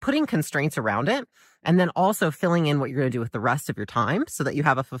putting constraints around it, and then also filling in what you're going to do with the rest of your time so that you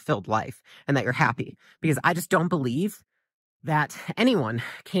have a fulfilled life and that you're happy. Because I just don't believe that anyone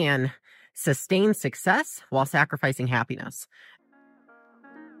can sustain success while sacrificing happiness.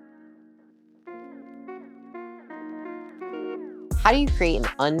 How do you create an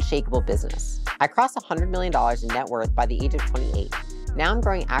unshakable business? I crossed $100 million in net worth by the age of 28. Now I'm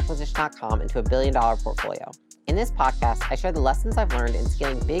growing Acquisition.com into $1 billion portfolio. In this podcast, I share the lessons I've learned in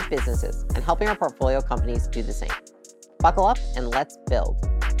scaling big businesses and helping our portfolio companies do the same. Buckle up and let's build.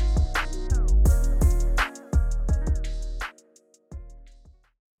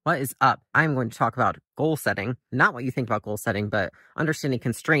 What is up? I'm going to talk about goal setting, not what you think about goal setting, but understanding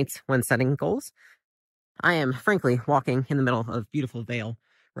constraints when setting goals. I am frankly walking in the middle of beautiful Vail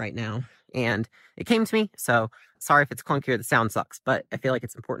right now, and it came to me, so sorry if it's clunky or the sound sucks, but I feel like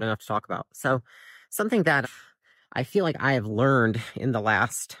it's important enough to talk about. So something that I feel like I have learned in the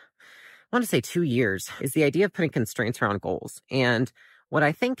last, I want to say 2 years, is the idea of putting constraints around goals. And what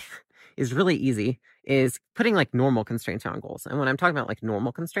I think is really easy is putting like normal constraints around goals. And when I'm talking about like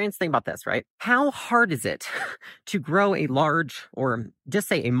normal constraints, think about this, right? How hard is it to grow a large, or just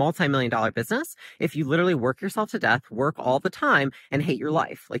say a multi-million-dollar business if you literally work yourself to death, work all the time, and hate your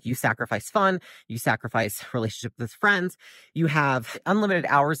life? Like, you sacrifice fun, you sacrifice relationship with friends, you have unlimited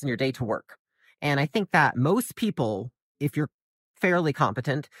hours in your day to work. And I think that most people, if you're fairly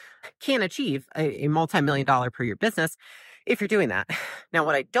competent, can achieve a multi-million-dollar per year business if you're doing that. Now,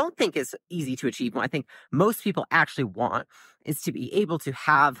 what I don't think is easy to achieve, what I think most people actually want, is to be able to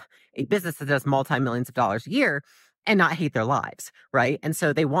have a business that does multi-millions of dollars a year and not hate their lives, right? And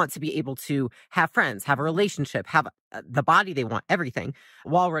so they want to be able to have friends, have a relationship, have the body they want, everything,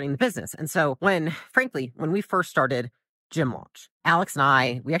 while running the business. And so frankly, when we first started Gym Launch, Alex and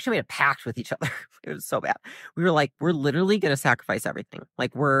I, we actually made a pact with each other. It was so bad. We were like, we're literally going to sacrifice everything.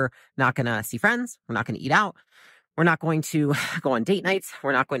 Like, we're not going to see friends. We're not going to eat out. We're not going to go on date nights.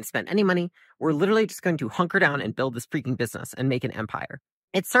 We're not going to spend any money. We're literally just going to hunker down and build this freaking business and make an empire.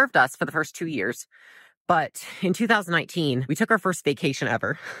 It served us for the first 2 years. But in 2019, we took our first vacation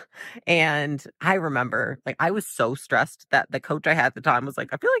ever. And I remember, like, I was so stressed that the coach I had at the time was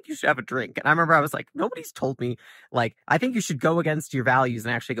like, I feel like you should have a drink. And I remember I was like, nobody's told me, like, I think you should go against your values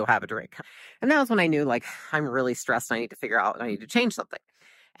and actually go have a drink. And that was when I knew, like, I'm really stressed and I need to figure out and I need to change something.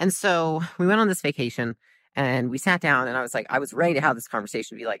 And so we went on this vacation and we sat down, and I was like, I was ready to have this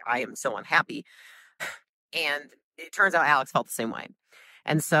conversation, be like, I am so unhappy. And it turns out Alex felt the same way.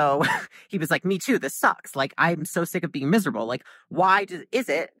 And so he was like, me too, this sucks. Like, I'm so sick of being miserable. Like, why is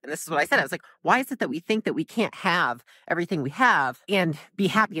it, and this is what I said, I was like, why is it that we think that we can't have everything we have and be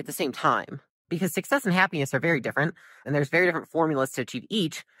happy at the same time? Because success and happiness are very different, and there's very different formulas to achieve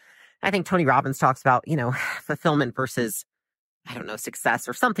each. I think Tony Robbins talks about, fulfillment versus, I don't know, success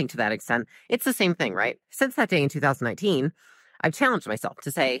or something to that extent. It's the same thing, right? Since that day in 2019, I've challenged myself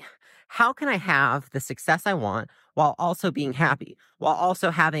to say, how can I have the success I want while also being happy, while also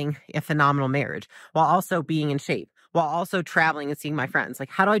having a phenomenal marriage, while also being in shape, while also traveling and seeing my friends? Like,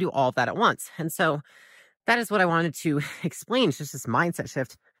 how do I do all of that at once? And so that is what I wanted to explain. It's just this mindset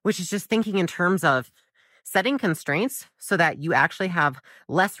shift, which is just thinking in terms of setting constraints so that you actually have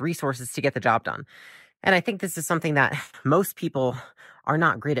less resources to get the job done. And I think this is something that most people are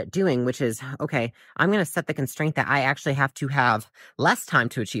not great at doing, which is, okay, I'm going to set the constraint that I actually have to have less time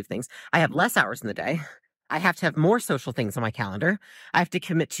to achieve things. I have less hours in the day. I have to have more social things on my calendar. I have to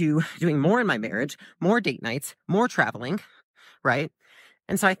commit to doing more in my marriage, more date nights, more traveling, right?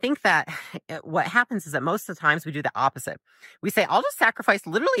 And so I think that what happens is that most of the times we do the opposite. We say, I'll just sacrifice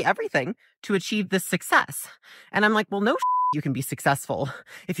literally everything to achieve this success. And I'm like, well, no, you can be successful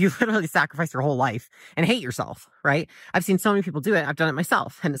if you literally sacrifice your whole life and hate yourself, right? I've seen so many people do it. I've done it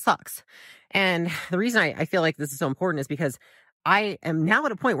myself, and it sucks. And the reason I feel like this is so important is because I am now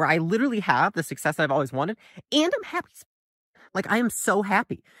at a point where I literally have the success I've always wanted, and I'm happy. Like, I am so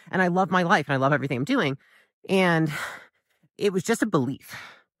happy, and I love my life, and I love everything I'm doing. And it was just a belief,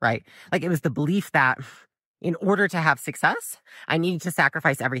 right? Like, it was the belief that in order to have success, I needed to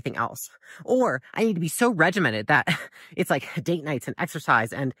sacrifice everything else. Or I need to be so regimented that it's like date nights and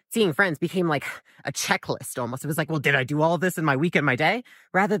exercise and seeing friends became like a checklist almost. It was like, well, did I do all of this in my week and my day?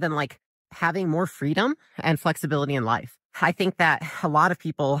 Rather than like having more freedom and flexibility in life. I think that a lot of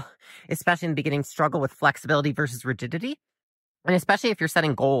people, especially in the beginning, struggle with flexibility versus rigidity. And especially if you're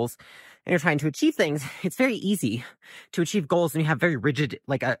setting goals and you're trying to achieve things, it's very easy to achieve goals when you have very rigid,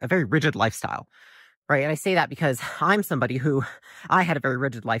 like a very rigid lifestyle. Right. And I say that because I'm somebody who I had a very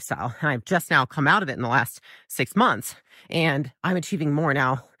rigid lifestyle, and I've just now come out of it in the last 6 months, and I'm achieving more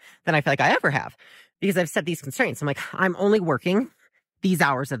now than I feel like I ever have because I've set these constraints. I'm like, I'm only working these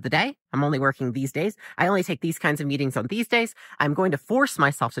hours of the day. I'm only working these days. I only take these kinds of meetings on these days. I'm going to force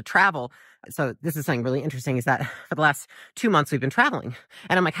myself to travel. So this is something really interesting is that for the last 2 months, we've been traveling.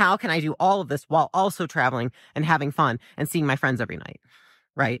 And I'm like, how can I do all of this while also traveling and having fun and seeing my friends every night?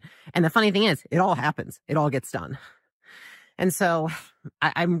 Right. And the funny thing is, it all happens. It all gets done. And so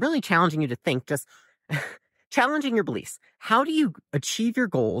I'm really challenging you to think, just challenging your beliefs. How do you achieve your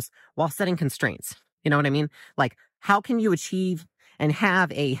goals while setting constraints? You know what I mean? Like, how can you achieve and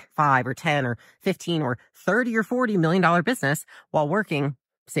have a 5 or 10 or 15 or 30 or $40 million business while working,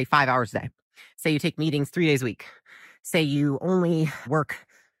 say, 5 hours a day? Say you take meetings 3 days a week. Say you only work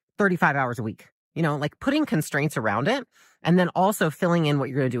 35 hours a week. You know, like putting constraints around it and then also filling in what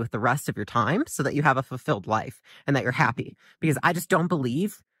you're going to do with the rest of your time so that you have a fulfilled life and that you're happy. Because I just don't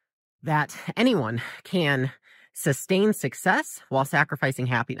believe that anyone can sustain success while sacrificing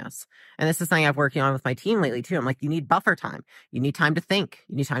happiness. And this is something I've working on with my team lately too. I'm like, you need buffer time. You need time to think.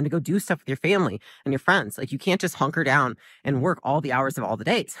 You need time to go do stuff with your family and your friends. Like you can't just hunker down and work all the hours of all the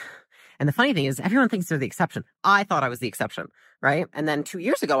days. And the funny thing is everyone thinks they're the exception. I thought I was the exception, right? And then 2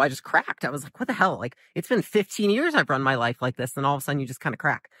 years ago, I just cracked. I was like, what the hell? Like it's been 15 years I've run my life like this. And all of a sudden you just kind of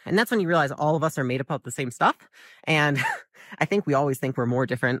crack. And that's when you realize all of us are made up of the same stuff. And I think we always think we're more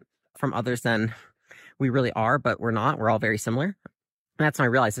different from others than we really are, but we're not. We're all very similar. And that's when I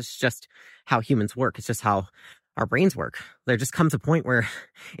realized it's just how humans work. It's just how our brains work. There just comes a point where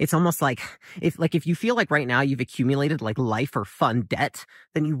it's almost like if you feel like right now you've accumulated like life or fun debt,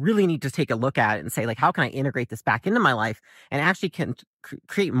 then you really need to take a look at it and say like, how can I integrate this back into my life and actually can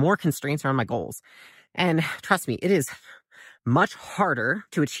create more constraints around my goals? And trust me, it is much harder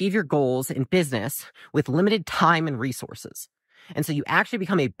to achieve your goals in business with limited time and resources. And so you actually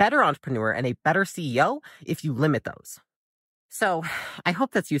become a better entrepreneur and a better CEO if you limit those. So I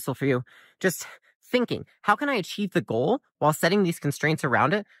hope that's useful for you. Just thinking, how can I achieve the goal while setting these constraints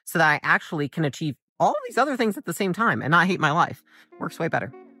around it so that I actually can achieve all of these other things at the same time and not hate my life? Works way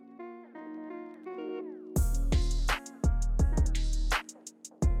better.